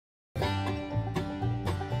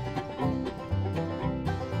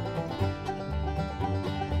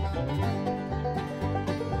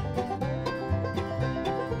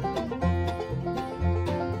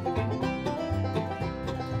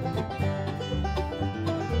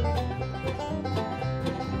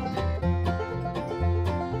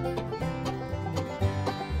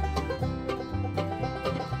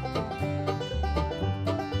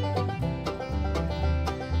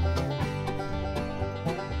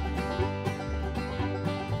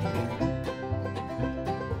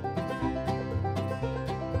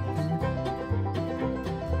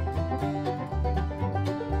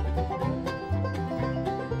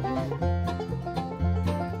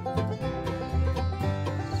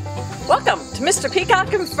to Mr.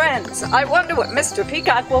 Peacock and Friends. I wonder what Mr.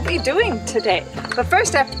 Peacock will be doing today. But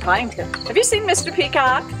first I have to find him. Have you seen Mr.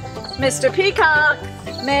 Peacock? Mr. Peacock!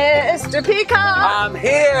 Mr. Peacock! I'm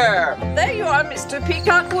here! There you are, Mr.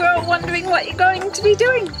 Peacock. We're all wondering what you're going to be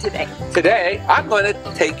doing today. Today, I'm going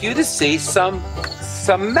to take you to see some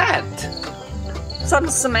cement. Some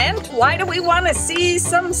cement? Why do we want to see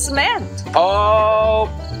some cement? Oh,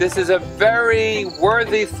 this is a very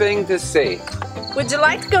worthy thing to see. Would you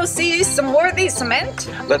like to go see some worthy cement?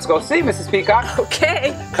 Let's go see, Mrs. Peacock.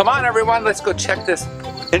 Okay. Come on, everyone. Let's go check this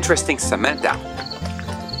interesting cement out.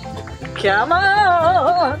 Come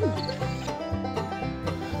on.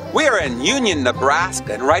 We are in Union,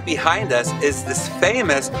 Nebraska, and right behind us is this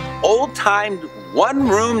famous old-time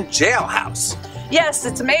one-room jailhouse. Yes,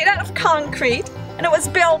 it's made out of concrete, and it was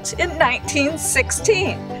built in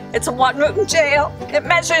 1916. It's a one-room jail. It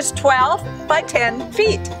measures 12 by 10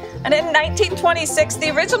 feet. And in 1926,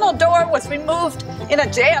 the original door was removed in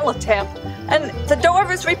a jail attempt, and the door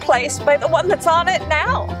was replaced by the one that's on it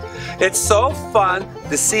now. It's so fun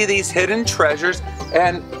to see these hidden treasures,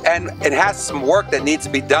 and it has some work that needs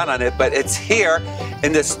to be done on it, but it's here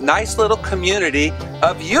in this nice little community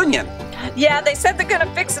of Union. Yeah, they said they're going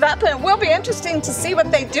to fix it up, and it will be interesting to see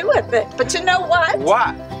what they do with it. But you know what?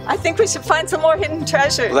 What? I think we should find some more hidden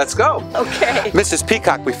treasures. Let's go. Okay. Mrs.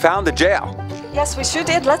 Peacock, we found the jail. Yes, we sure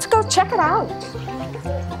did. Let's go check it out.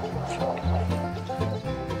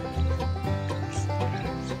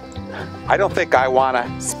 I don't think I want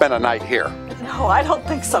to spend a night here. No, I don't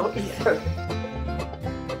think so either.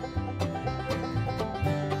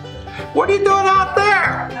 What are you doing out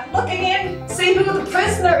there? I'm looking in to see who the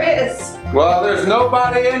prisoner is. Well, there's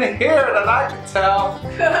nobody in here that I can tell.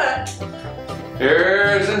 Good.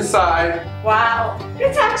 Here's inside. Wow.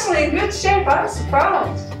 It's actually in good shape. I'm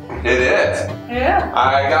surprised. It is. Yeah.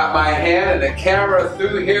 I got my hand and the camera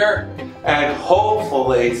through here, and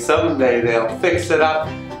hopefully someday they'll fix it up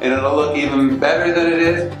and it'll look even better than it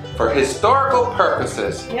is for historical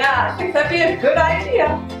purposes. Yeah, I think that'd be a good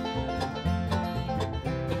idea.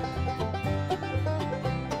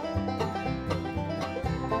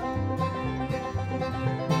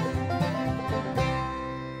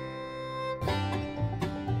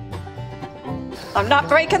 I'm not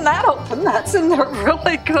breaking that open. That's in there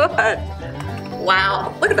really good.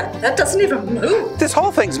 Wow, look at that. That doesn't even move. This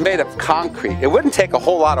whole thing's made of concrete. It wouldn't take a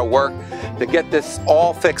whole lot of work to get this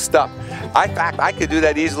all fixed up. In fact, I could do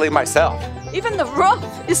that easily myself. Even the roof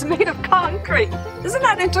is made of concrete. Isn't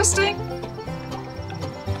that interesting?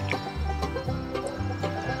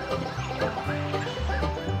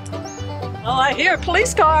 Well, I hear a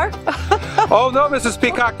police car. Oh no, Mrs.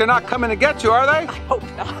 Peacock, they're not coming to get you, are they? I hope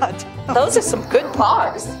not. Those are some good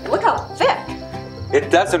bars. Look how thick. It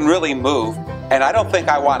doesn't really move, and I don't think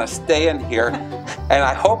I want to stay in here. And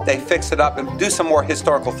I hope they fix it up and do some more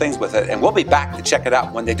historical things with it, and we'll be back to check it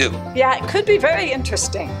out when they do. Yeah, it could be very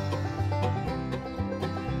interesting.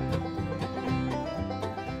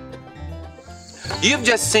 You've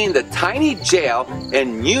just seen the tiny jail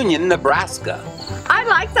in Union, Nebraska. I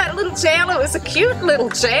like that little jail. It was a cute little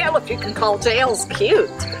jail, if you can call jails cute.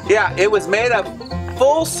 Yeah, it was made of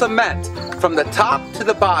full cement from the top to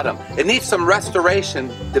the bottom. It needs some restoration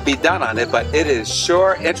to be done on it, but it is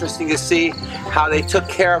sure interesting to see how they took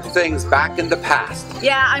care of things back in the past.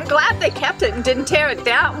 Yeah, I'm glad they kept it and didn't tear it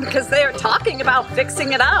down, because they are talking about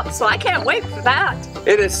fixing it up, so I can't wait for that.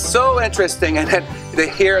 It is so interesting, and then to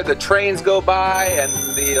hear the trains go by and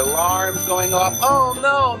the alarms going off. Oh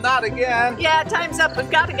no, not again. Yeah, time's up. We've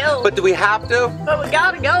got to go. But do we have to? But we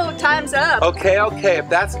got to go. Time's up. Okay. If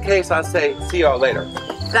that's the case, I'll say see y'all later.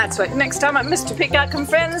 That's right. Next time on Mr. Peacock and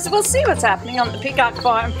Friends, we'll see what's happening on the Peacock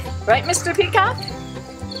farm. Right, Mr. Peacock?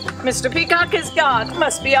 Mr. Peacock is gone.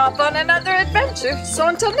 Must be off on another adventure. So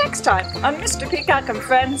until next time on Mr. Peacock and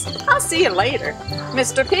Friends, I'll see you later.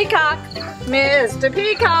 Mr. Peacock, Mr.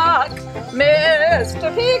 Peacock,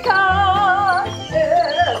 Mr. Peacock,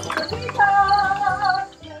 Mr. Peacock.